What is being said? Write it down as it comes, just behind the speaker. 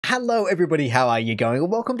Hello everybody, how are you going? Well,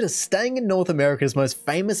 welcome to staying in North America's most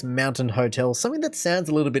famous mountain hotel, something that sounds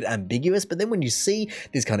a little bit ambiguous, but then when you see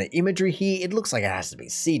this kind of imagery here, it looks like it has to be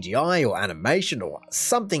CGI or animation or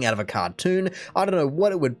something out of a cartoon. I don't know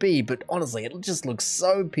what it would be, but honestly, it just looks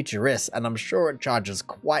so picturesque, and I'm sure it charges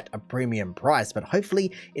quite a premium price, but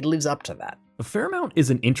hopefully it lives up to that. Fairmont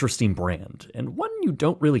is an interesting brand, and one you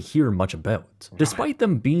don't really hear much about. Despite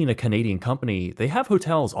them being a Canadian company, they have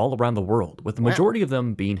hotels all around the world, with the majority of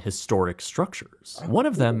them being historic structures. One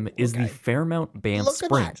of them is the Fairmont Banff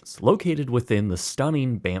Springs, located within the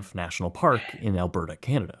stunning Banff National Park in Alberta,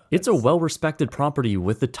 Canada. It's a well-respected property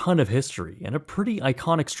with a ton of history, and a pretty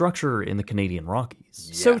iconic structure in the Canadian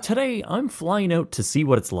Rockies. So today, I'm flying out to see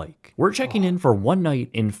what it's like. We're checking in for one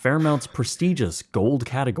night in Fairmont's prestigious gold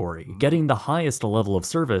category, getting the highest level of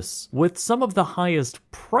service, with some of the highest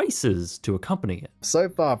prices to accompany it. So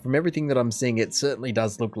far, from everything that I'm seeing, it certainly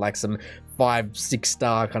does look like some 5-6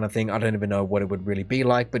 star kind of thing. I don't even know what it would really be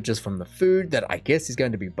like, but just from the food that I guess is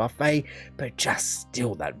going to be buffet, but just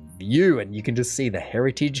still that view, and you can just see the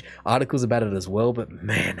heritage articles about it as well. But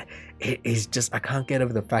man, it is just, I can't get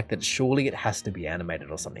over the fact that surely it has to be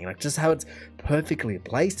animated or something, like just how it's perfectly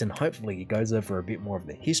placed, and hopefully it goes over a bit more of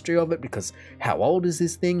the history of it, because how old is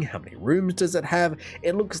this thing? How many rooms does it have?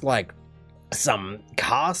 It looks like some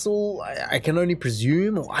castle, I can only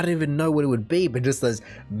presume, or I don't even know what it would be, but just those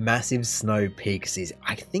massive snow peaks is,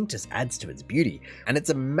 I think, just adds to its beauty. And it's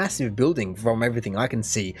a massive building from everything I can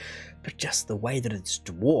see, but just the way that it's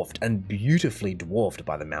dwarfed, and beautifully dwarfed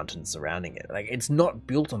by the mountains surrounding it. Like, it's not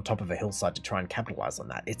built on top of a hillside to try and capitalize on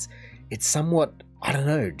that. It's somewhat, I don't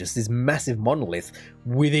know, just this massive monolith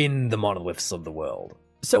within the monoliths of the world.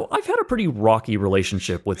 So I've had a pretty rocky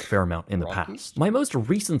relationship with Fairmont in the past. My most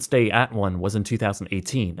recent stay at one was in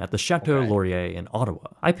 2018 at the Chateau Laurier in Ottawa.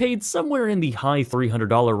 I paid somewhere in the high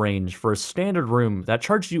 $300 range for a standard room that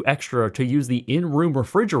charged you extra to use the in-room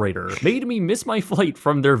refrigerator, made me miss my flight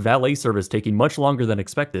from their valet service taking much longer than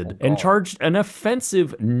expected, and charged an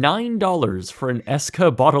offensive $9 for an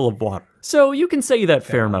Esca bottle of water. So you can say that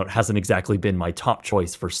Fairmont hasn't exactly been my top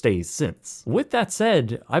choice for stays since. With that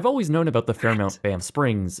said, I've always known about the Fairmont Banff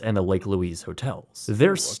Springs and the Lake Louise hotels.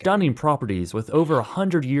 They're stunning properties with over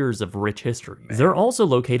 100 years of rich history. They're also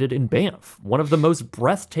located in Banff, one of the most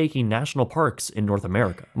breathtaking national parks in North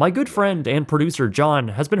America. My good friend and producer John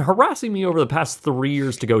has been harassing me over the past 3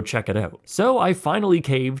 years to go check it out. So I finally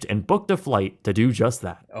caved and booked a flight to do just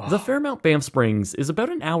that. The Fairmont Banff Springs is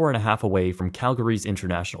about an hour and a half away from Calgary's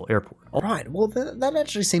International Airport. Right, well that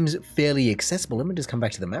actually seems fairly accessible. Let me just come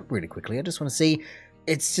back to the map really quickly. I just want to see,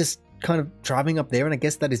 it's just kind of driving up there, and I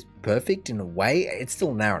guess that is perfect in a way. It's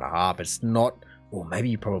still an hour and a half. It's not, or maybe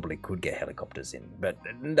you probably could get helicopters in, but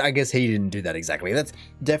I guess he didn't do that exactly. That's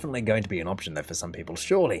definitely going to be an option though for some people.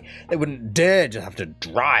 Surely they wouldn't dare just have to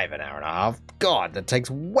drive an hour and a half. God, that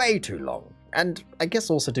takes way too long. And I guess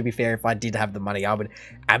also, to be fair, if I did have the money, I would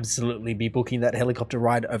absolutely be booking that helicopter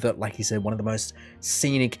ride over, like you said, one of the most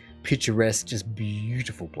scenic, picturesque, just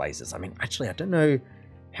beautiful places. I mean, actually, I don't know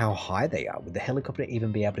how high they are. Would the helicopter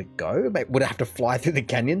even be able to go? Would it have to fly through the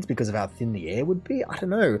canyons because of how thin the air would be? I don't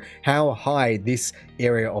know how high this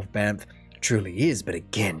area of Banff truly is, but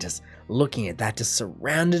again, just looking at that, just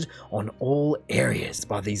surrounded on all areas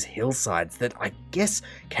by these hillsides that I guess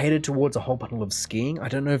cater towards a whole bundle of skiing. I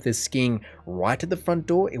don't know if there's skiing right at the front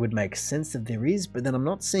door. It would make sense if there is, but then I'm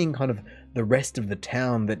not seeing kind of the rest of the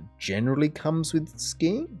town that generally comes with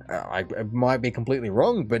skiing. I might be completely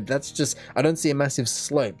wrong, but that's just, I don't see a massive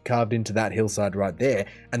slope carved into that hillside right there,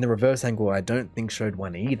 and the reverse angle I don't think showed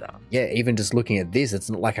one either. Yeah, even just looking at this, it's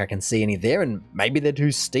not like I can see any there, and maybe they're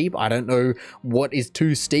too steep. I don't know what is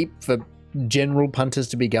too steep for general punters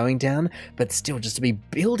to be going down, but still, just to be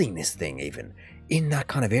building this thing even in that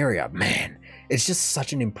kind of area, man, it's just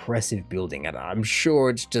such an impressive building. And I'm sure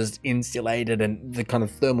it's just insulated, and the kind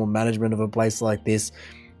of thermal management of a place like this,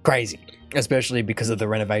 crazy, especially because of the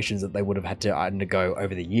renovations that they would have had to undergo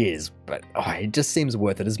over the years. But it just seems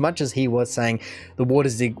worth it. As much as he was saying the water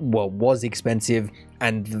was expensive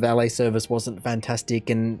and the valet service wasn't fantastic,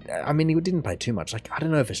 and I mean, he didn't pay too much. Like, I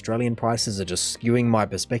don't know if Australian prices are just skewing my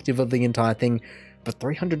perspective of the entire thing, but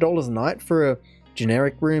 $300 a night for a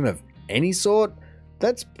generic room of any sort,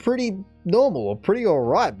 that's pretty normal or pretty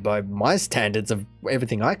alright by my standards of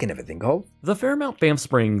everything I can ever think of. The Fairmont Banff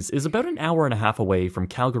Springs is about an hour and a half away from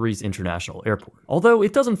Calgary's International Airport, although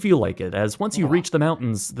it doesn't feel like it, as once you reach the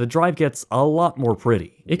mountains, the drive gets a lot more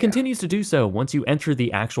pretty. It continues to do so once you enter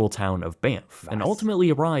the actual town of Banff, and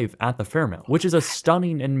ultimately arrive at the Fairmont, which is a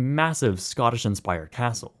stunning and massive Scottish-inspired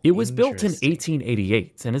castle. It was built in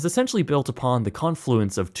 1888, and is essentially built upon the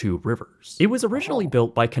confluence of two rivers. It was originally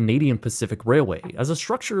built by Canadian Pacific Railway as a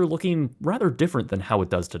structure looking rather different than how it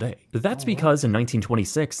does today. That's because in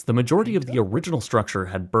 1926, the majority of the original structure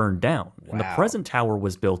had burned down, and the present tower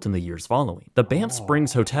was built in the years following. The Banff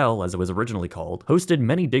Springs Hotel, as it was originally called, hosted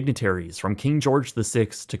many dignitaries from King George VI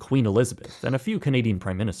to Queen Elizabeth, and a few Canadian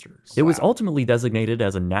prime ministers. It was ultimately designated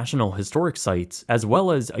as a National Historic Site, as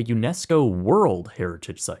well as a UNESCO World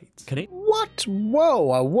Heritage Site. What?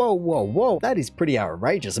 Whoa. That is pretty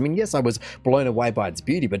outrageous. I mean, yes, I was blown away by its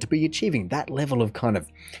beauty, but to be achieving that level of kind of,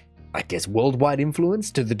 I guess, worldwide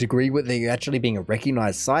influence to the degree where they're actually being a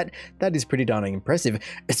recognized site, that is pretty darn impressive,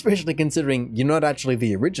 especially considering you're not actually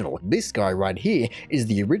the original. This guy right here is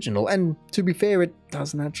the original, and to be fair, it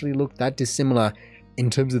doesn't actually look that dissimilar in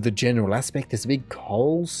terms of the general aspect. This big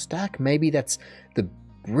coal stack, maybe that's the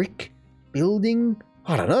brick building?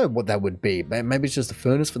 I don't know what that would be. Maybe it's just a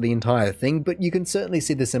furnace for the entire thing, but you can certainly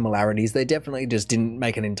see the similarities. They definitely just didn't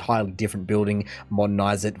make an entirely different building,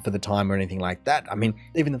 modernize it for the time or anything like that. I mean,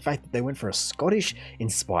 even the fact that they went for a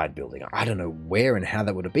Scottish-inspired building, I don't know where and how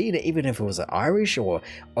that would have been, even if it was Irish or,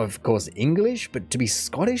 of course, English, but to be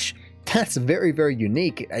Scottish, that's very, very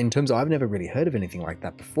unique in terms of I've never really heard of anything like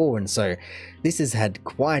that before, and so this has had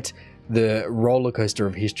quite the roller coaster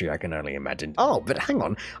of history, I can only imagine. Oh, but hang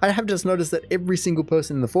on, I have just noticed that every single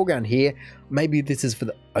person in the foreground here, maybe this is for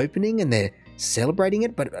the opening and they're celebrating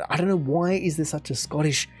it, but I don't know, why is there such a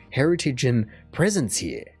Scottish heritage and presence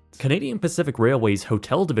here? Canadian Pacific Railway's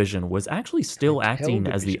hotel division was actually still acting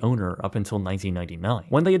as the owner up until 1999,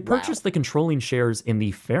 when they had purchased the controlling shares in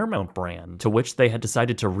the Fairmont brand, to which they had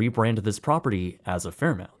decided to rebrand this property as a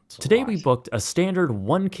Fairmont. Today we booked a standard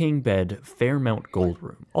one king bed Fairmont Gold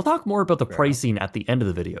Room. I'll talk more about the pricing at the end of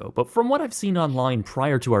the video, but from what I've seen online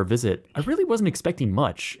prior to our visit, I really wasn't expecting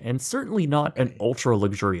much, and certainly not an ultra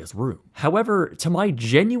luxurious room. However, to my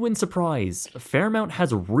genuine surprise, Fairmont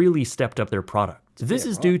has really stepped up their product. This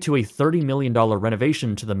is due to a $30 million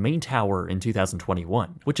renovation to the main tower in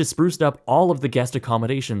 2021, which has spruced up all of the guest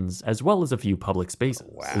accommodations as well as a few public spaces.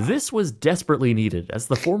 This was desperately needed, as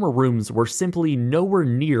the former rooms were simply nowhere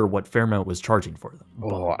near what Fairmont was charging for them.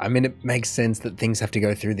 I mean, it makes sense that things have to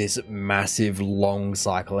go through this massive, long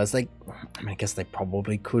cycle, as they, I guess they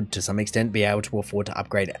probably could to some extent be able to afford to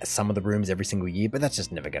upgrade some of the rooms every single year, but that's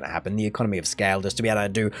just never going to happen. The economy of scale, just to be able to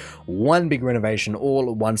do one big renovation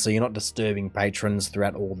all at once, so you're not disturbing patrons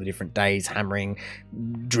throughout all the different days, hammering,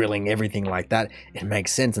 drilling, everything like that, it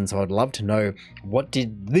makes sense. And so I'd love to know, what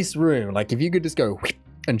did this room, like if you could just go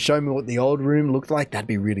and show me what the old room looked like, that'd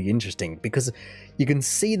be really interesting, because you can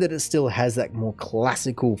see that it still has that more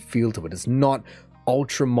classical feel to it. It's not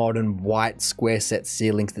ultra modern white square set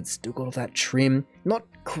ceilings that's still got all that trim, not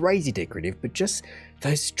crazy decorative, but just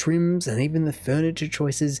those trims and even the furniture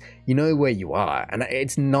choices, you know where you are, and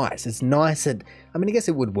it's nice. It's nice. I mean, I guess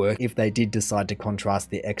it would work if they did decide to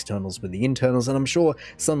contrast the externals with the internals, and I'm sure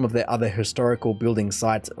some of their other historical building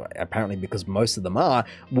sites, apparently because most of them are,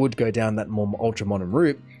 would go down that more ultra modern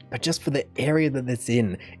route, but just for the area that it's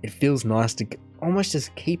in, it feels nice to almost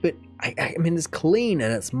just keep it, I mean, it's clean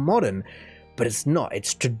and it's modern, but it's not.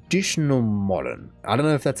 It's traditional modern. I don't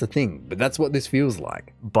know if that's a thing, but that's what this feels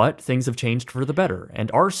like. But things have changed for the better,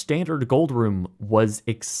 and our standard gold room was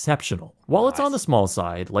exceptional. While it's on the small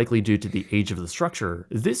side, likely due to the age of the structure,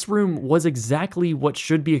 this room was exactly what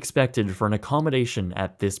should be expected for an accommodation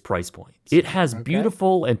at this price point. It has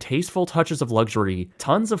beautiful and tasteful touches of luxury,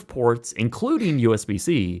 tons of ports, including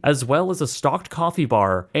USB-C, as well as a stocked coffee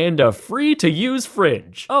bar, and a free-to-use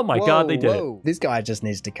fridge. Oh my god, they did it. This guy just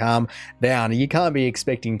needs to calm down. You can't be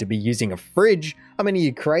expecting to be using a fridge. I mean, are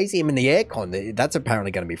you crazy? I mean, the aircon, that's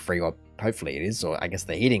apparently going to be free, or hopefully it is, or I guess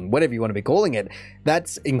the heating, whatever you want to be calling it,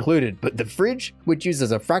 that's included. But the fridge, which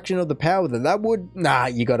uses a fraction of the power that would, nah,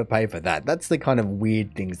 you got to pay for that. That's the kind of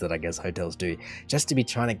weird things that I guess hotels do, just to be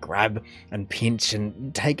trying to grab and pinch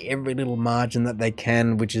and take every little margin that they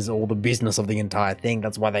can, which is all the business of the entire thing.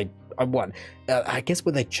 That's why they, I guess,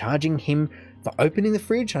 were they charging him for opening the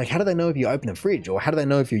fridge? Like, how do they know if you open the fridge, or how do they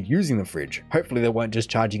know if you're using the fridge? Hopefully they weren't just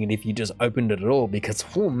charging it if you just opened it at all, because,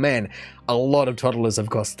 oh man, a lot of toddlers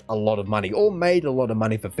have cost a lot of money, or made a lot of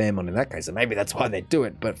money for Fairmont in that case, and maybe that's why they do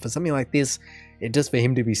it. But for something like this, it just for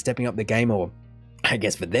him to be stepping up the game, or I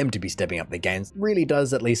guess for them to be stepping up their games really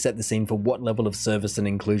does at least set the scene for what level of service and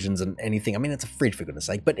inclusions and anything. I mean, it's a fridge for goodness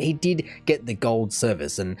sake, but he did get the gold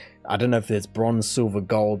service, and I don't know if there's bronze, silver,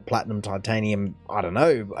 gold, platinum, titanium, I don't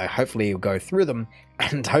know. Hopefully he'll go through them,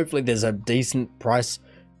 and hopefully there's a decent price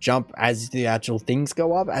jump as the actual things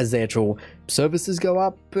go up, as the actual services go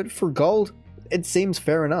up, but for gold, it seems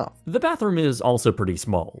fair enough. The bathroom is also pretty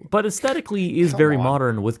small, but aesthetically is very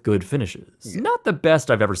modern with good finishes. Yeah. Not the best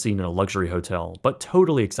I've ever seen in a luxury hotel, but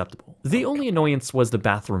totally acceptable. The only annoyance was the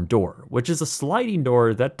bathroom door, which is a sliding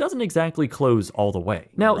door that doesn't exactly close all the way.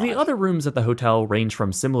 Now, the other rooms at the hotel range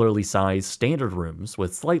from similarly sized standard rooms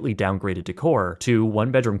with slightly downgraded decor, to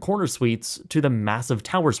one-bedroom corner suites, to the massive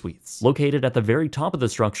tower suites, located at the very top of the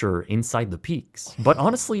structure inside the peaks. But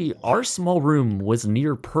honestly, our small room was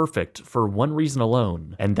near perfect for one reason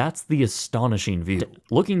alone, and that's the astonishing view.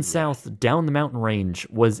 Looking south down the mountain range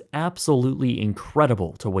was absolutely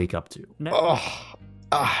incredible to wake up to. Now,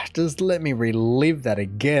 just let me relive that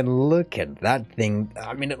again. Look at that thing.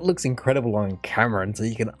 I mean, it looks incredible on camera, and so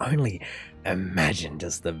you can only imagine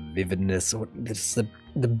just the vividness or just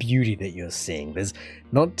the beauty that you're seeing. There's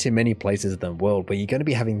not too many places in the world where you're going to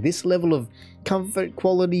be having this level of comfort,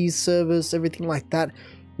 quality, service, everything like that,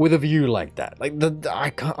 with a view like that. Like,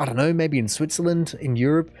 I don't know, maybe in Switzerland, in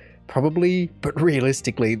Europe, probably, but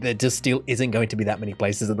realistically, there just still isn't going to be that many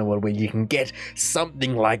places in the world where you can get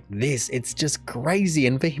something like this. It's just crazy.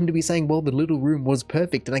 And for him to be saying, well, the little room was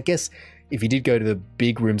perfect, and I guess if you did go to the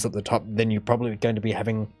big rooms at the top, then you're probably going to be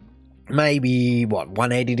having maybe,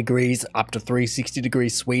 180 degrees up to 360 degree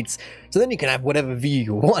suites. So then you can have whatever view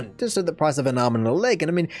you want, just at the price of an arm and a leg.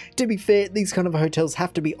 And I mean, to be fair, these kind of hotels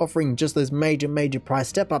have to be offering just those major price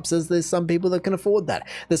step-ups, as there's some people that can afford that.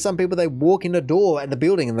 There's some people, they walk in a door at the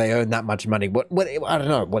building and they earn that much money. What I don't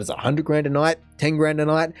know, what is it, 100 grand a night, 10 grand a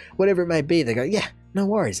night, whatever it may be. They go, yeah, no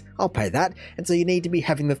worries, I'll pay that. And so you need to be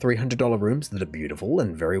having the $300 rooms that are beautiful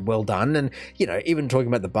and very well done. And, you know, even talking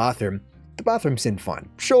about the bathroom seemed fine.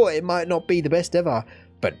 Sure, it might not be the best ever,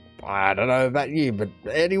 but I don't know about you, but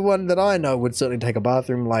anyone that I know would certainly take a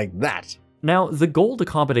bathroom like that. Now, the gold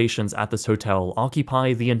accommodations at this hotel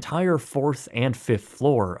occupy the entire 4th and 5th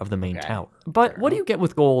floor of the main tower. But what do you get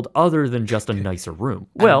with gold other than just a nicer room?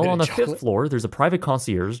 Well, on the 5th floor, there's a private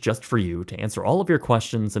concierge just for you to answer all of your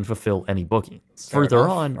questions and fulfill any bookings. Further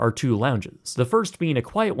on are 2 lounges, the first being a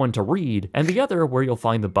quiet one to read, and the other where you'll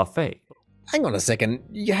find the buffet. Hang on a second,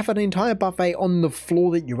 you have an entire buffet on the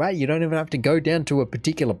floor that you're at. You don't even have to go down to a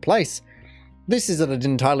particular place. This is at an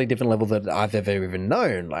entirely different level that I've ever even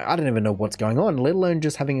known. Like, I don't even know what's going on, let alone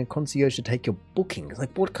just having a concierge to take your bookings.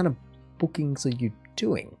 Like, what kind of bookings are you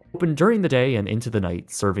doing? Open during the day and into the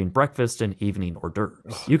night, serving breakfast and evening hors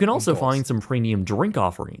d'oeuvres. You can also find some premium drink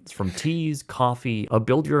offerings from teas, coffee, a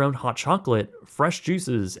build-your-own hot chocolate, fresh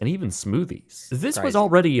juices, and even smoothies. This was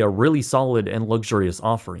already a really solid and luxurious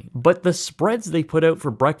offering, but the spreads they put out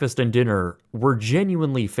for breakfast and dinner were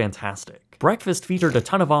genuinely fantastic. Breakfast featured a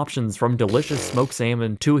ton of options, from delicious smoked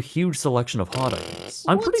salmon to a huge selection of hot items.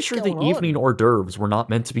 I'm pretty sure the evening hors d'oeuvres were not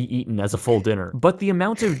meant to be eaten as a full dinner, but the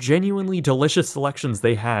amount of genuinely delicious selections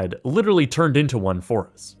they had literally turned into one for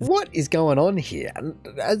us. What is going on here?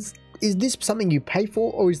 Is this something you pay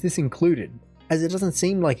for, or is this included? As it doesn't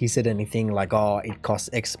seem like he said anything like, oh, it costs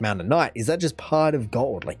X amount a night. Is that just part of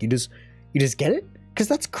gold? Like, you just get it? Because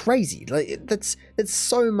that's crazy. Like, that's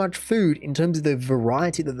so much food in terms of the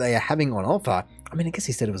variety that they are having on offer. I mean, I guess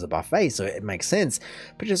he said it was a buffet, so it makes sense.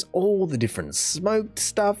 But just all the different smoked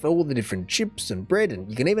stuff, all the different chips and bread, and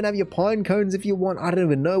you can even have your pine cones if you want. I don't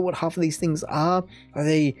even know what half of these things are. Are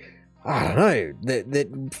they, I don't know, they're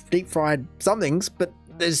deep fried somethings, but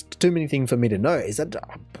there's too many things for me to know. Is that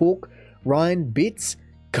pork rind bits?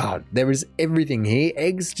 God, there is everything here.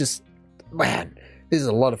 Eggs, just, man. This is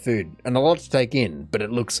a lot of food and a lot to take in, but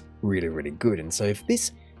it looks really, really good. And so if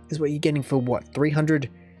this is what you're getting for what, 300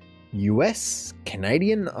 US?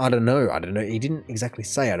 Canadian? I don't know. He didn't exactly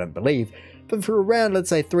say, I don't believe. But for around, let's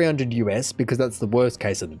say 300 US, because that's the worst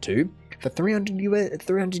case of the two. For 300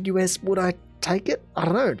 US, would I take it? I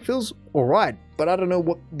don't know. It feels all right, but I don't know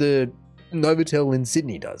what the Novotel in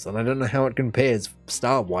Sydney does, and I don't know how it compares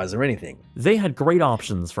style-wise or anything. They had great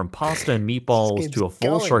options, from pasta and meatballs to a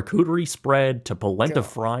full charcuterie spread to polenta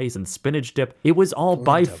fries and spinach dip. It was all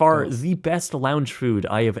by far the best lounge food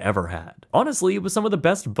I have ever had. Honestly, it was some of the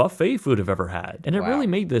best buffet food I've ever had, and it really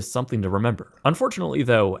made this something to remember. Unfortunately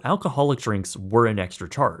though, alcoholic drinks were an extra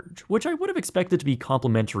charge, which I would have expected to be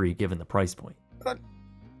complimentary given the price point.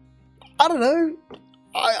 I don't know.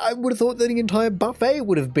 I would have thought that the entire buffet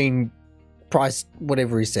would have been priced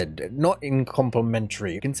whatever he said, not in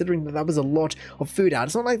complimentary, considering that was a lot of food out.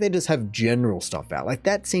 It's not like they just have general stuff out. Like,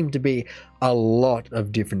 that seemed to be a lot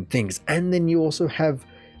of different things. And then you also have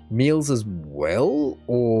meals as well,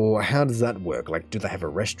 or how does that work? Like, do they have a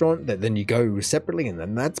restaurant that then you go separately and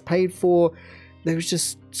then that's paid for? There's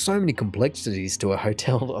just so many complexities to a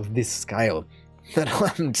hotel of this scale that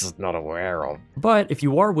I'm just not aware of. But if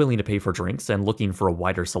you are willing to pay for drinks and looking for a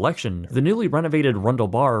wider selection, the newly renovated Rundle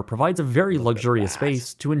Bar provides a very luxurious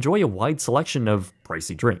space to enjoy a wide selection of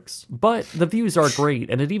pricey drinks. But the views are great,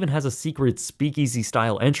 and it even has a secret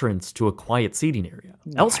speakeasy-style entrance to a quiet seating area.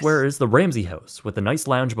 Nice. Elsewhere is the Ramsey House, with a nice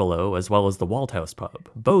lounge below, as well as the Walt House pub,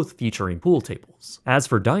 both featuring pool tables. As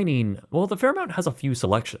for dining, well, the Fairmont has a few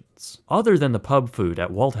selections. Other than the pub food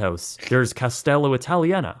at Walt House, there's Castello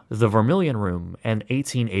Italiana, the Vermilion Room, and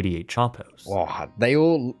 1888 Chop House. Oh, they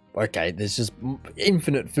all... Okay, there's just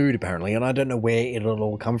infinite food apparently, and I don't know where it'll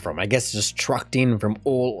all come from. I guess just trucked in from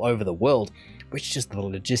all over the world. Which just the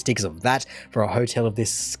logistics of that for a hotel of this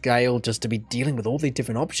scale, just to be dealing with all these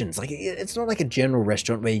different options. Like, it's not like a general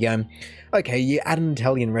restaurant where you go, okay, you add an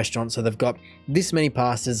Italian restaurant, so they've got this many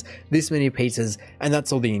pastas, this many pizzas, and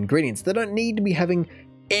that's all the ingredients. They don't need to be having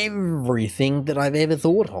everything that I've ever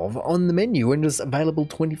thought of on the menu and just available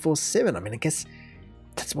 24/7. I mean, I guess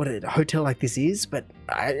that's what a hotel like this is, but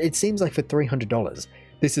it seems like for $300,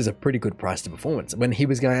 this is a pretty good price to performance. When he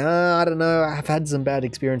was going, I don't know, I've had some bad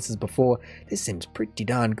experiences before, this seems pretty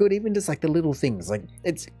darn good, even just like the little things. Like,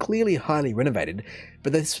 it's clearly highly renovated,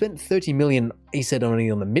 but they've spent $30 million, he said,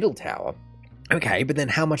 only on the middle tower. Okay, but then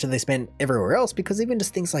how much have they spent everywhere else? Because even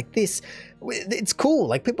just things like this, it's cool.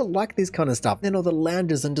 Like, people like this kind of stuff. Then all the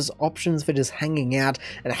lounges and just options for just hanging out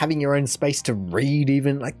and having your own space to read,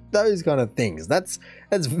 even like those kind of things. That's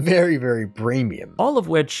very, very premium. All of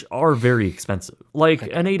which are very expensive. Like,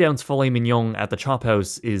 an 8-ounce filet mignon at the Chop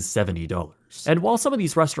House is $70. And while some of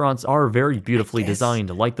these restaurants are very beautifully designed,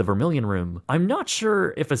 like the Vermilion Room, I'm not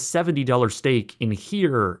sure if a $70 steak in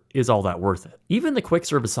here is all that worth it. Even the quick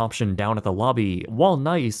service option down at the lobby, while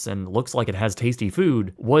nice and looks like it has tasty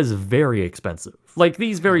food, was very expensive. Like,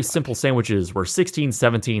 these very simple sandwiches were $16,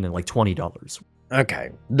 $17, and like $20. Okay,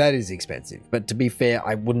 that is expensive, but to be fair,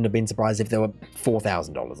 I wouldn't have been surprised if they were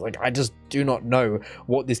 $4,000. Like, I just do not know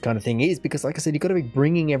what this kind of thing is, because like I said, you've got to be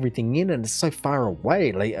bringing everything in, and it's so far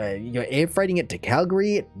away. Like, you're air freighting it to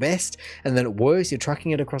Calgary at best, and then at worst, you're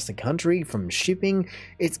trucking it across the country from shipping.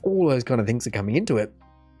 It's all those kind of things that are coming into it.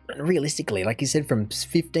 Realistically, like you said, from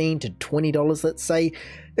 $15 to $20, let's say,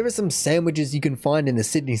 there are some sandwiches you can find in the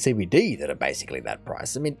Sydney CBD that are basically that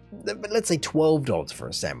price. I mean, let's say $12 for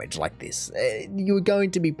a sandwich like this. You're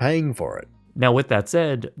going to be paying for it. Now, with that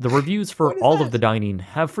said, the reviews for all of the dining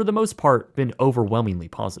have, for the most part, been overwhelmingly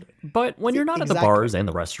positive. But when you're not at the bars and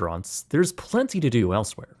the restaurants, there's plenty to do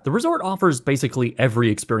elsewhere. The resort offers basically every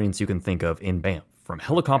experience you can think of in Banff, from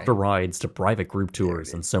helicopter rides to private group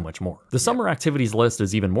tours and so much more. The summer activities list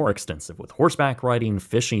is even more extensive, with horseback riding,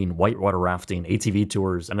 fishing, whitewater rafting, ATV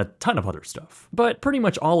tours, and a ton of other stuff. But pretty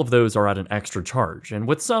much all of those are at an extra charge, and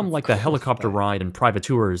with some, like the helicopter ride and private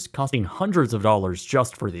tours, costing hundreds of dollars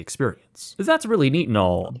just for the experience. That's really neat and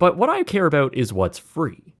all, but what I care about is what's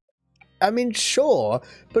free. I mean, sure,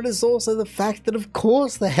 but it's also the fact that, of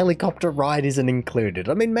course, the helicopter ride isn't included.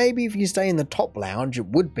 I mean, maybe if you stay in the top lounge, it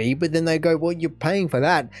would be, but then they go, well, you're paying for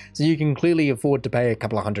that, so you can clearly afford to pay a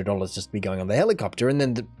couple of $100 just to be going on the helicopter, and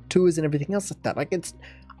then the tours and everything else like that. Like,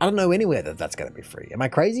 I don't know anywhere that that's going to be free. Am I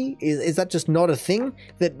crazy? Is that just not a thing,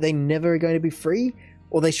 that they never are going to be free?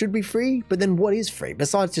 Or they should be free? But then what is free?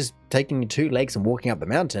 Besides just taking your 2 legs and walking up the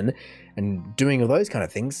mountain and doing all those kind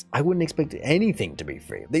of things, I wouldn't expect anything to be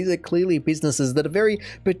free. These are clearly businesses that are very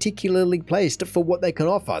particularly placed for what they can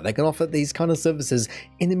offer. They can offer these kind of services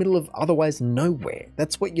in the middle of otherwise nowhere.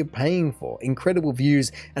 That's what you're paying for. Incredible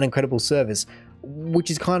views and incredible service,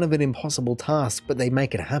 which is kind of an impossible task, but they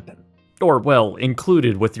make it happen. Or, well,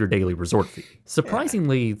 included with your daily resort fee.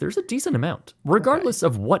 Surprisingly, there's a decent amount. Regardless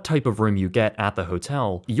of what type of room you get at the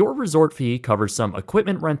hotel, your resort fee covers some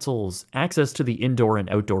equipment rentals, access to the indoor and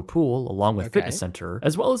outdoor pool along with fitness center,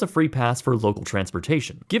 as well as a free pass for local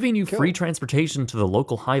transportation, giving you free transportation to the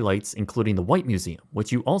local highlights, including the White Museum,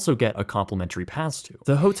 which you also get a complimentary pass to.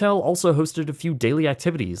 The hotel also hosted a few daily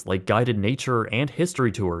activities like guided nature and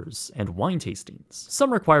history tours and wine tastings.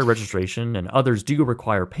 Some require registration and others do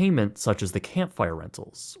require payment, such as the campfire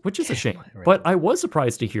rentals, which is a shame. But I was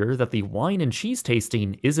surprised to hear that the wine and cheese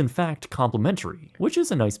tasting is in fact complimentary, which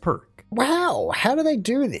is a nice perk. Wow, how do they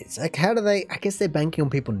do this? Like, how do they, I guess they're banking on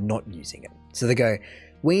people not using it. So they go,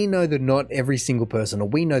 we know that not every single person, or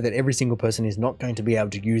we know that every single person is not going to be able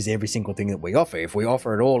to use every single thing that we offer. If we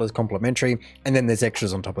offer it all as complimentary, and then there's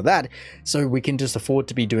extras on top of that, so we can just afford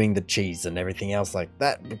to be doing the cheese and everything else like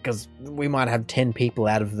that, because we might have 10 people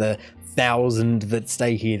out of the 1,000 that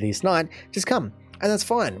stay here this night just come. And that's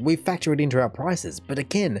fine, we factor it into our prices. But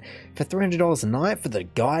again, for $300 a night for the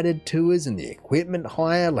guided tours and the equipment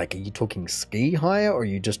hire, like, are you talking ski hire, or are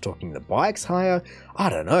you just talking the bikes hire? I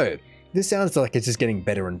don't know. This sounds like it's just getting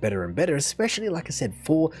better and better and better, especially, like I said,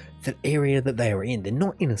 for the area that they are in. They're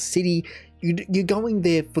not in a city. You're going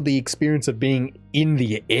there for the experience of being in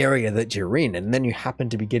the area that you're in, and then you happen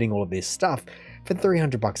to be getting all of this stuff for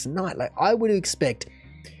 $300 a night. Like, I would expect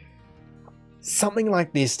something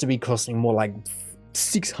like this to be costing more like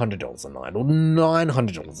 $600 a night or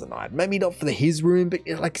 $900 a night. Maybe not for his room, but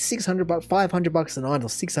like $600, $500 a night, or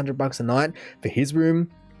 $600 a night for his room.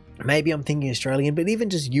 Maybe I'm thinking Australian, but even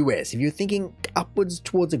just US. If you're thinking upwards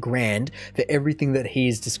towards $1,000 for everything that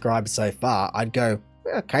he's described so far, I'd go,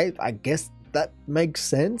 okay, I guess that makes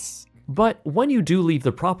sense. But when you do leave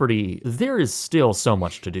the property, there is still so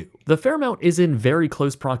much to do. The Fairmont is in very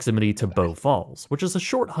close proximity to Bow Falls, which is a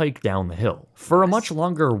short hike down the hill. For a much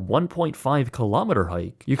longer 1.5 kilometer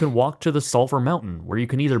hike, you can walk to the Sulphur Mountain, where you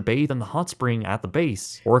can either bathe in the hot spring at the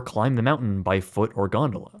base, or climb the mountain by foot or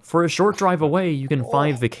gondola. For a short drive away, you can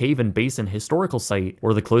find the Cave and Basin Historical Site,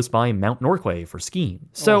 or the close by Mount Norquay for skiing.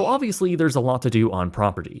 So obviously there's a lot to do on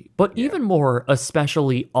property, but even more,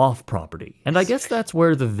 especially off property. And I guess that's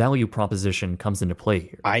where the value proposition comes into play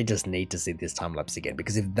here. I just need to see this time lapse again,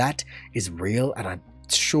 because if that is real, and I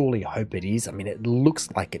surely hope it is, I mean, it looks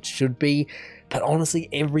like it should be, but honestly,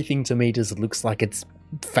 everything to me just looks like it's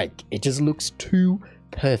fake. It just looks too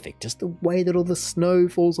perfect. Just the way that all the snow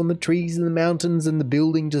falls on the trees and the mountains, and the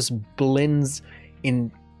building just blends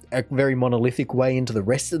in a very monolithic way into the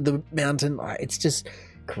rest of the mountain. It's just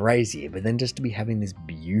crazy. But then just to be having this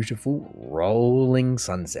beautiful rolling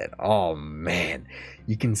sunset, oh man,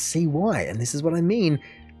 you can see why. And this is what I mean.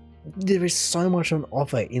 There is so much on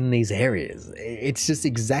offer in these areas. It's just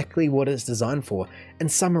exactly what it's designed for.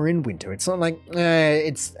 And summer and winter. It's not like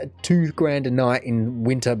it's $2,000 a night in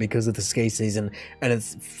winter because of the ski season, and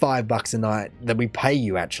it's $5 a night that we pay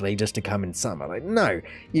you actually just to come in summer. Like, no,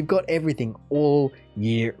 you've got everything all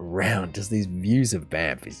year round. Just these views of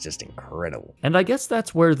Banff is just incredible. And I guess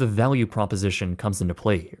that's where the value proposition comes into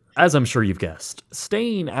play here. As I'm sure you've guessed,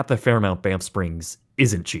 staying at the Fairmont Banff Springs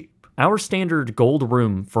isn't cheap. Our standard gold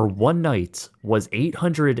room for one night was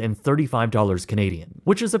 $835 Canadian,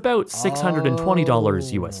 which is about $620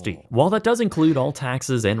 USD. While that does include all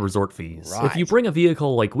taxes and resort fees, if you bring a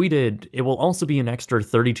vehicle like we did, it will also be an extra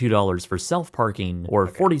 $32 for self-parking or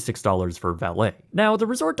 $46 for valet. Now, the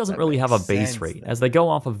resort doesn't really have a base rate, as they go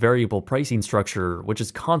off a variable pricing structure, which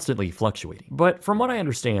is constantly fluctuating. But from what I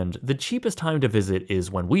understand, the cheapest time to visit is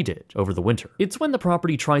when we did, over the winter. It's when the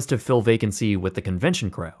property tries to fill vacancy with the convention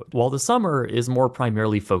crowd, while the summer is more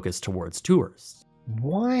primarily focused towards tourists.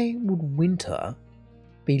 Why would winter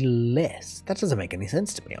be less? That doesn't make any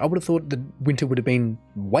sense to me. I would have thought the winter would have been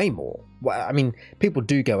way more. Well, I mean, people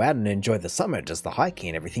do go out and enjoy the summer, just the hiking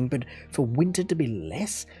and everything, but for winter to be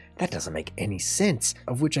less? That doesn't make any sense.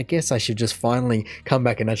 Of which I guess I should just finally come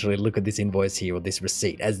back and actually look at this invoice here, or this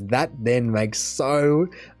receipt, as that then makes so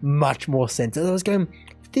much more sense. As I was going,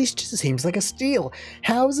 this just seems like a steal.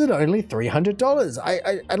 How is it only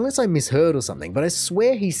 $300? Unless I misheard or something, but I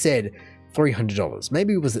swear he said $300.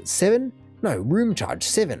 Maybe was it $7? No, room charge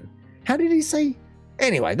 $7. How did he say?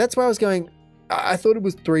 Anyway, that's why I was going, I thought it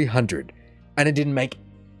was $300, and it didn't make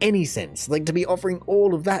any sense. Like, to be offering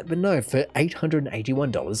all of that, but no, for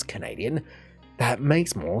 $881 Canadian, that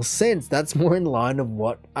makes more sense. That's more in line of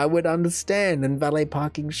what I would understand. And valet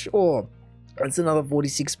parking, sure, that's another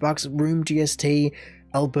 $46. Room GST,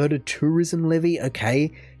 Alberta tourism levy,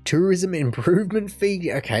 okay. Tourism improvement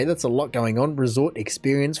fee, okay, that's a lot going on. Resort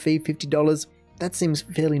experience fee, $50. That seems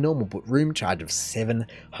fairly normal, but room charge of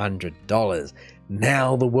 $700.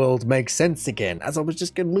 Now the world makes sense again, as I was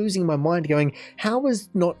just losing my mind going, how is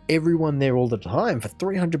not everyone there all the time for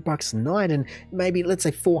 $300 a night, and maybe let's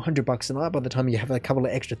say $400 a night by the time you have a couple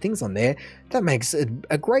of extra things on there? That makes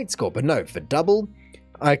a great score, but no, for double,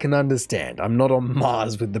 I can understand. I'm not on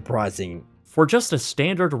Mars with the pricing. For just a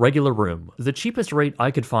standard regular room, the cheapest rate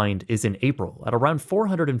I could find is in April at around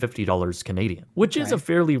 $450 Canadian, which is a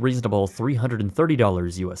fairly reasonable $330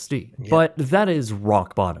 USD. Yeah. But that is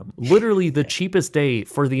rock bottom. Literally the cheapest day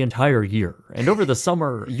for the entire year. And over the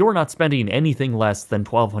summer, you're not spending anything less than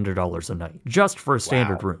 $1,200 a night, just for a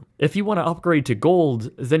standard room. If you want to upgrade to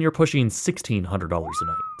gold, then you're pushing $1,600 a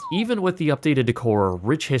night. Even with the updated decor,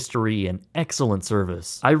 rich history, and excellent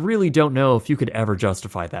service, I really don't know if you could ever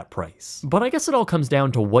justify that price. But I guess it all comes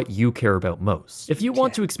down to what you care about most. If you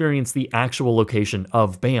want to experience the actual location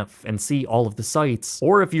of Banff and see all of the sights,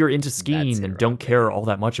 or if you're into skiing and don't care all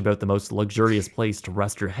that much about the most luxurious place to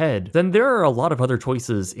rest your head, then there are a lot of other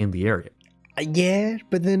choices in the area. Yeah,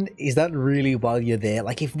 but then is that really while you're there?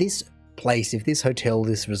 Like, if this place, if this hotel,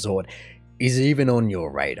 this resort is even on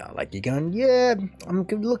your radar, like you're going, yeah, I'm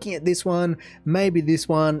looking at this one, maybe this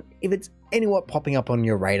one, if it's anywhat popping up on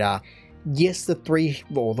your radar, yes, the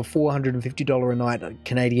 $450 a night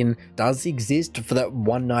Canadian does exist for that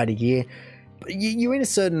one night a year. But you're in a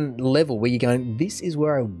certain level where you're going, this is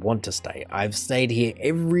where I want to stay. I've stayed here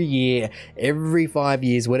every year, every 5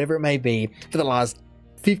 years, whatever it may be, for the last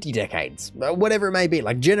 50 decades, whatever it may be,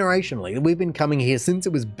 like generationally. We've been coming here since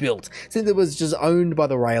it was built, since it was just owned by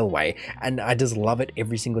the railway, and I just love it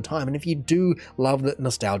every single time. And if you do love the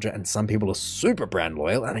nostalgia, and some people are super brand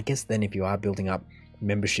loyal, and I guess then if you are building up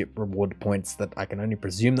membership reward points that I can only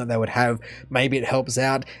presume that they would have, maybe it helps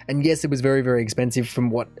out. And yes, it was very, very expensive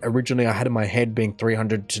from what originally I had in my head being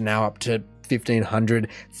 300 to now up to 1500,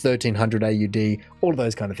 1300 AUD, all of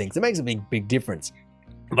those kind of things. It makes a big difference.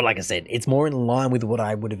 But like I said, it's more in line with what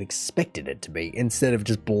I would have expected it to be, instead of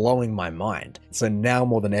just blowing my mind. So now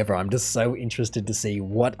more than ever, I'm just so interested to see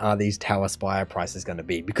what are these Tower Spire prices going to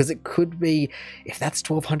be, because it could be, if that's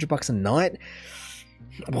 $1,200 a night,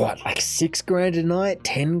 what, like $6,000 a night,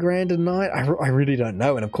 $10,000 a night? I really don't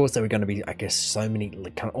know. And of course there are going to be, I guess, so many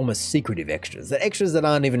like kind of almost secretive extras, the extras that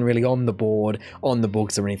aren't even really on the board, on the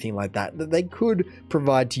books or anything like that, that they could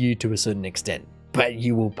provide to you to a certain extent, but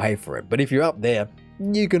you will pay for it. But if you're up there,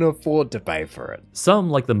 you can afford to pay for it. Some,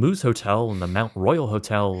 like the Moose Hotel and the Mount Royal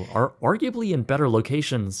Hotel, are arguably in better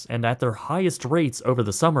locations, and at their highest rates over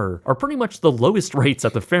the summer are pretty much the lowest rates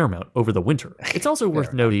at the Fairmont over the winter. It's also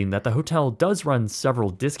worth noting that the hotel does run several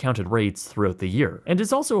discounted rates throughout the year, and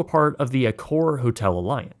is also a part of the Accor Hotel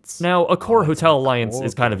Alliance. Now, Accor Hotel Alliance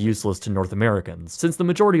is kind of useless to North Americans, since the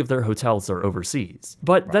majority of their hotels are overseas.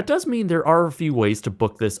 But that does mean there are a few ways to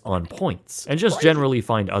book this on points, and just generally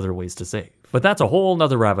find other ways to save. But that's a whole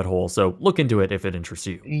nother rabbit hole, so look into it if it interests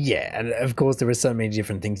you. Yeah, and of course there are so many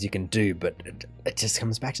different things you can do, but it just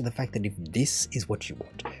comes back to the fact that if this is what you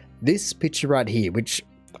want, this picture right here, which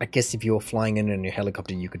I guess if you're flying in your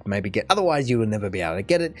helicopter you could maybe get, otherwise you will never be able to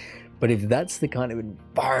get it, but if that's the kind of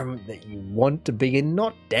environment that you want to be in,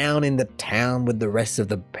 not down in the town with the rest of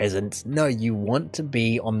the peasants, no, you want to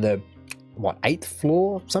be on the 8th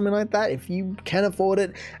floor, something like that, if you can afford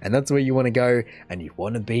it, and that's where you want to go, and you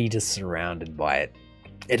want to be just surrounded by it.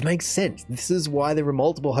 It makes sense. This is why there are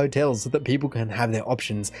multiple hotels, so that people can have their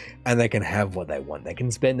options and they can have what they want. They can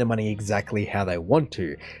spend their money exactly how they want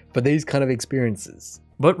to for these kind of experiences.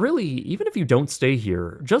 But really, even if you don't stay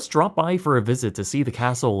here, just drop by for a visit to see the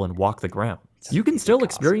castle and walk the grounds. You can still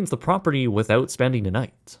experience the property without spending a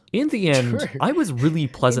night. In the end, I was really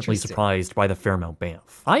pleasantly surprised by the Fairmont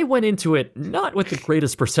Banff. I went into it not with the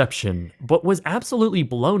greatest perception, but was absolutely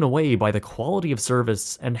blown away by the quality of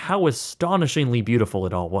service and how astonishingly beautiful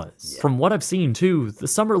it all was. From what I've seen too, the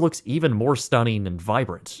summer looks even more stunning and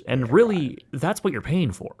vibrant, and really, that's what you're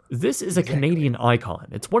paying for. This is a Canadian icon.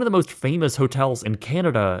 It's one of the most famous hotels in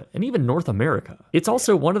Canada and even North America. It's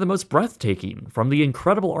also one of the most breathtaking, from the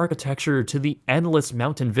incredible architecture to the endless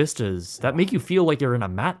mountain vistas that make you feel like you're in a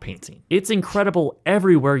matte painting. It's incredible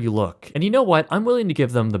everywhere you look. And you know what? I'm willing to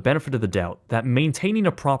give them the benefit of the doubt that maintaining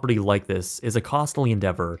a property like this is a costly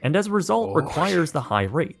endeavor, and as a result requires the high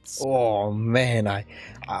rates. Oh man, I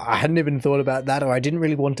hadn't even thought about that, or I didn't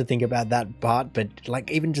really want to think about that part, but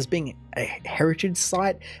like even just being a heritage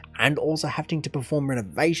site and also having to perform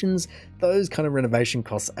renovations, those kind of renovation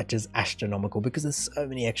costs are just astronomical, because there's so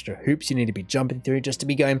many extra hoops you need to be jumping through just to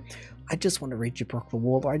be going, I just want to regyprock the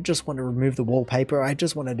wall, I just want to remove the wallpaper, I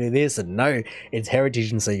just want to do this, and no, it's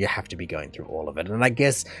heritage, and so you have to be going through all of it. And I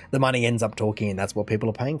guess the money ends up talking, and that's what people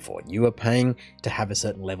are paying for. You are paying to have a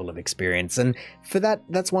certain level of experience, and for that,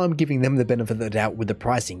 that's why I'm giving them the benefit of the doubt with the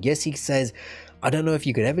pricing. Yes, he says, I don't know if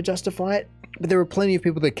you could ever justify it, but there are plenty of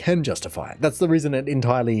people that can justify it. That's the reason it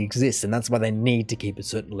entirely exists, and that's why they need to keep a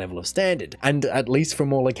certain level of standard. And at least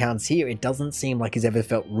from all accounts here, it doesn't seem like he's ever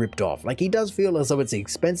felt ripped off. Like, he does feel as though it's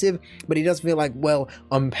expensive, but he does feel like, well,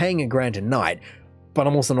 I'm paying $1,000 a night, but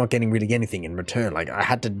I'm also not getting really anything in return. Like, I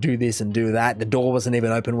had to do this and do that. The door wasn't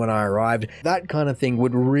even open when I arrived. That kind of thing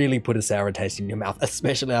would really put a sour taste in your mouth,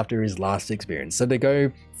 especially after his last experience. So to go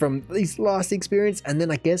from his last experience and then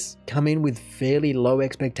I guess come in with fairly low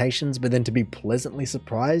expectations, but then to be pleasantly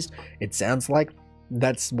surprised, it sounds like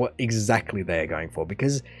that's what exactly they are going for,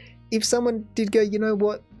 because if someone did go, you know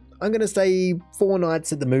what, I'm going to stay 4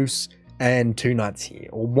 nights at the Moose and 2 nights here,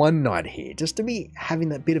 or 1 night here, just to be having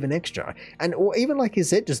that bit of an extra. And or even like you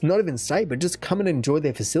said, just not even stay, but just come and enjoy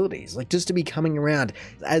their facilities, like just to be coming around,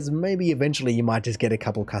 as maybe eventually you might just get a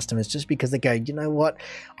couple customers just because they go, you know what,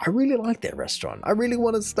 I really like that restaurant, I really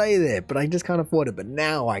want to stay there, but I just can't afford it, but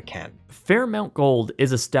now I can. Fairmont Gold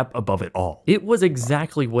is a step above it all. It was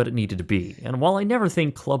exactly what it needed to be, and while I never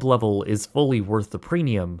think club level is fully worth the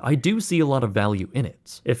premium, I do see a lot of value in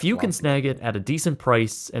it. If you can snag it at a decent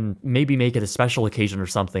price and maybe make it a special occasion or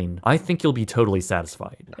something, I think you'll be totally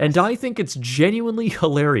satisfied. Nice. And I think it's genuinely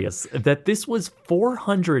hilarious that this was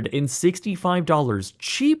 $465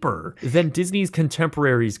 cheaper than Disney's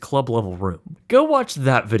Contemporary's club level room. Go watch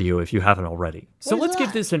that video if you haven't already. So let's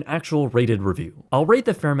give this an actual rated review. I'll rate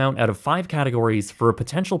the Fairmont out of 5 categories for a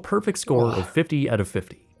potential perfect score of 50 out of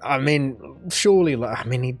 50. I mean, surely, I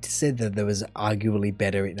mean, he said that there was arguably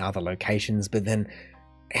better in other locations, but then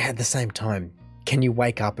at the same time, can you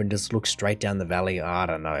wake up and just look straight down the valley? I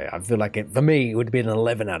don't know. I feel like for me, it would be an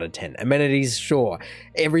 11 out of 10. Amenities, sure.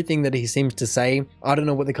 Everything that he seems to say, I don't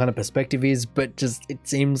know what the kind of perspective is, but just it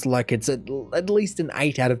seems like it's at least an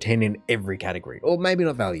 8 out of 10 in every category. Or maybe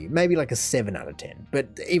not value, maybe like a 7 out of 10. But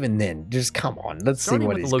even then, just come on, let's see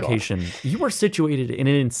what he's got. Starting with the location, you are situated in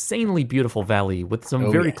an insanely beautiful valley with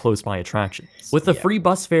some very close by attractions. With the free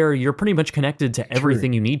bus fare, you're pretty much connected to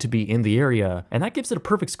everything you need to be in the area, and that gives it a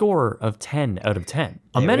perfect score of 10 out of 10.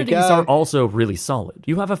 Amenities are also really solid.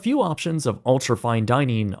 You have a few options of ultra-fine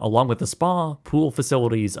dining, along with a spa, pool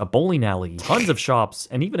facilities, a bowling alley, tons of shops,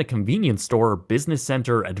 and even a convenience store, business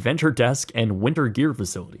center, adventure desk, and winter gear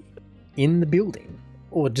facility. In the building,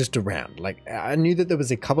 or just around? Like, I knew that there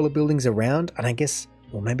was a couple of buildings around, and I guess,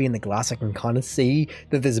 well, maybe in the glass I can kind of see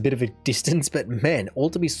that there's a bit of a distance, but man, all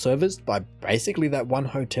to be serviced by basically that one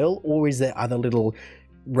hotel, or is there other little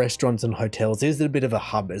restaurants and hotels? Is there a bit of a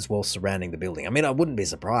hub as well surrounding the building? I mean, I wouldn't be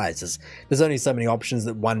surprised, as there's only so many options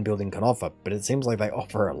that one building can offer, but it seems like they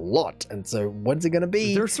offer a lot, and so what's it going to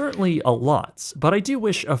be? There's certainly a lot, but I do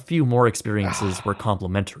wish a few more experiences were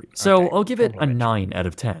complimentary, so I'll give it a 9 out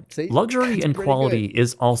of 10. See? Luxury and quality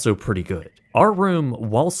is also pretty good. Our room,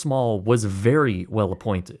 while small, was very well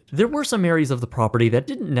appointed. There were some areas of the property that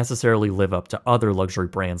didn't necessarily live up to other luxury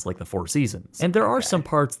brands like the Four Seasons, and there are some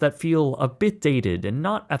parts that feel a bit dated and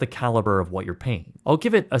not at the caliber of what you're paying. I'll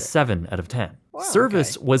give it a 7 out of 10. Wow,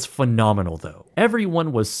 Service was phenomenal though.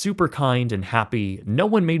 Everyone was super kind and happy, no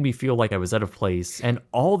one made me feel like I was out of place, and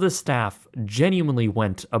all the staff genuinely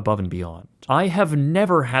went above and beyond. I have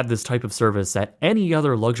never had this type of service at any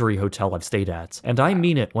other luxury hotel I've stayed at, and I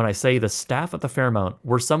mean it when I say the staff at the Fairmont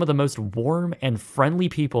were some of the most warm and friendly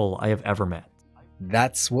people I have ever met.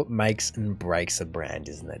 That's what makes and breaks a brand,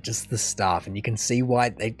 isn't it? Just the staff, and you can see why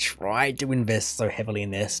they try to invest so heavily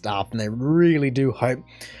in their staff, and they really do hope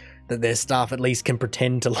that their staff at least can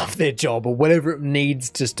pretend to love their job or whatever it needs,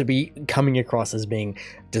 just to be coming across as being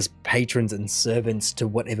just patrons and servants to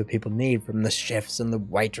whatever people need, from the chefs and the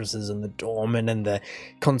waitresses and the doormen and the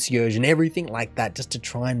concierge and everything like that, just to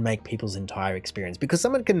try and make people's entire experience. Because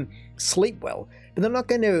someone can sleep well, but they're not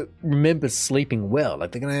going to remember sleeping well.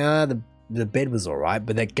 Like, they're going to, the bed was all right,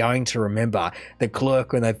 but they're going to remember the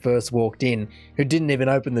clerk when they first walked in, who didn't even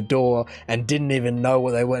open the door and didn't even know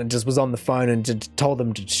what they went, and just was on the phone and just told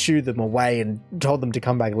them to shoo them away and told them to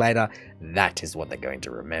come back later. That is what they're going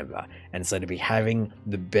to remember. And so to be having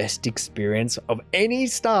the best experience of any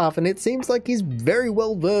staff, and it seems like he's very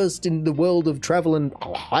well versed in the world of travel and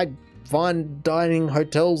high fine dining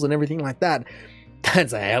hotels and everything like that,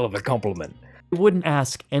 that's a hell of a compliment. I wouldn't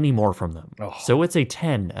ask any more from them, so it's a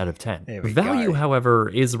 10 out of 10. Value, however,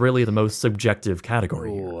 is really the most subjective category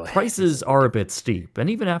here. Prices are a bit steep, and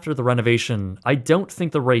even after the renovation, I don't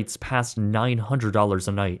think the rates past $900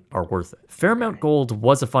 a night are worth it. Fairmont Gold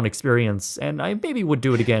was a fun experience, and I maybe would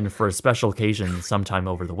do it again for a special occasion sometime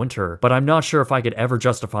over the winter, but I'm not sure if I could ever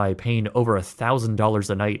justify paying over $1,000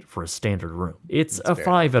 a night for a standard room. It's a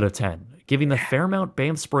 5 out of 10. Giving the Fairmont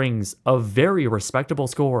Banff Springs a very respectable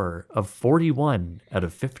score of 41 out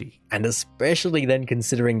of 50. And especially then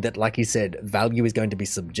considering that, like you said, value is going to be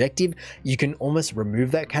subjective, you can almost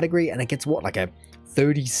remove that category and it gets what, like a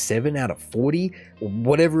 37 out of 40, or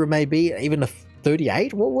whatever it may be, even a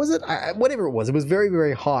 38, what was it? Whatever it was very,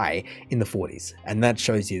 very high in the 40s. And that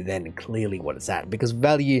shows you then clearly what it's at, because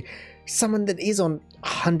value, someone that is on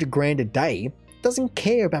 100 grand a day, doesn't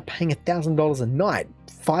care about paying $1,000 a night,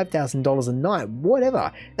 $5,000 a night,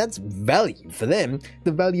 whatever. That's value for them.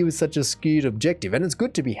 The value is such a skewed objective, and it's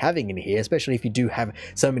good to be having in here, especially if you do have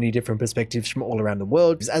so many different perspectives from all around the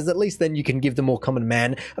world, as at least then you can give the more common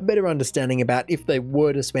man a better understanding about if they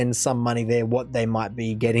were to spend some money there, what they might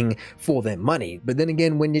be getting for their money. But then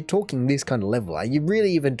again, when you're talking this kind of level, are you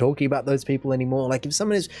really even talking about those people anymore? Like, if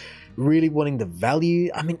someone is really wanting the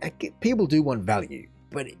value, I mean, people do want value,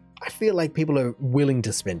 but I feel like people are willing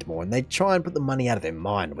to spend more, and they try and put the money out of their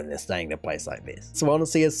mind when they're staying in a place like this. So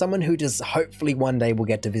honestly, as someone who just hopefully one day will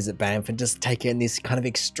get to visit Banff and just take in this kind of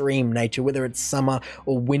extreme nature, whether it's summer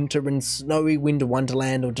or winter and snowy winter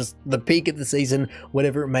wonderland or just the peak of the season,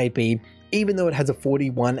 whatever it may be, even though it has a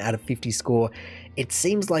 41 out of 50 score, it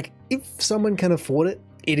seems like if someone can afford it,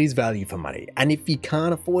 it is value for money. And if you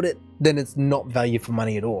can't afford it, then it's not value for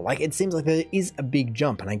money at all. Like, it seems like there is a big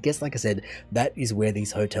jump. And I guess, like I said, that is where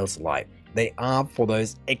these hotels lie. They are for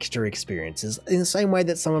those extra experiences, in the same way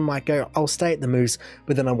that someone might go, I'll stay at the Moose,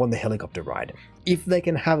 but then I want the helicopter ride. If they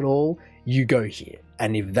can have it all, you go here.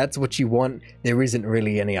 And if that's what you want, there isn't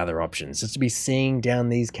really any other options. Just to be seeing down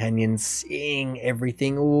these canyons, seeing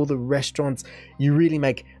everything, all the restaurants, you really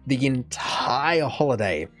make the entire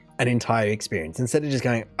holiday an entire experience, instead of just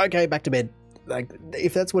going, okay, back to bed. Like,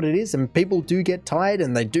 if that's what it is, and people do get tired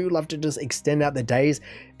and they do love to just extend out their days,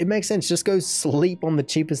 it makes sense. Just go sleep on the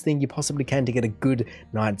cheapest thing you possibly can to get a good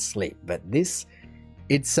night's sleep. But this,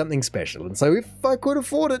 it's something special. And so if I could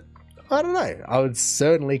afford it, I don't know, I would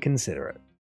certainly consider it.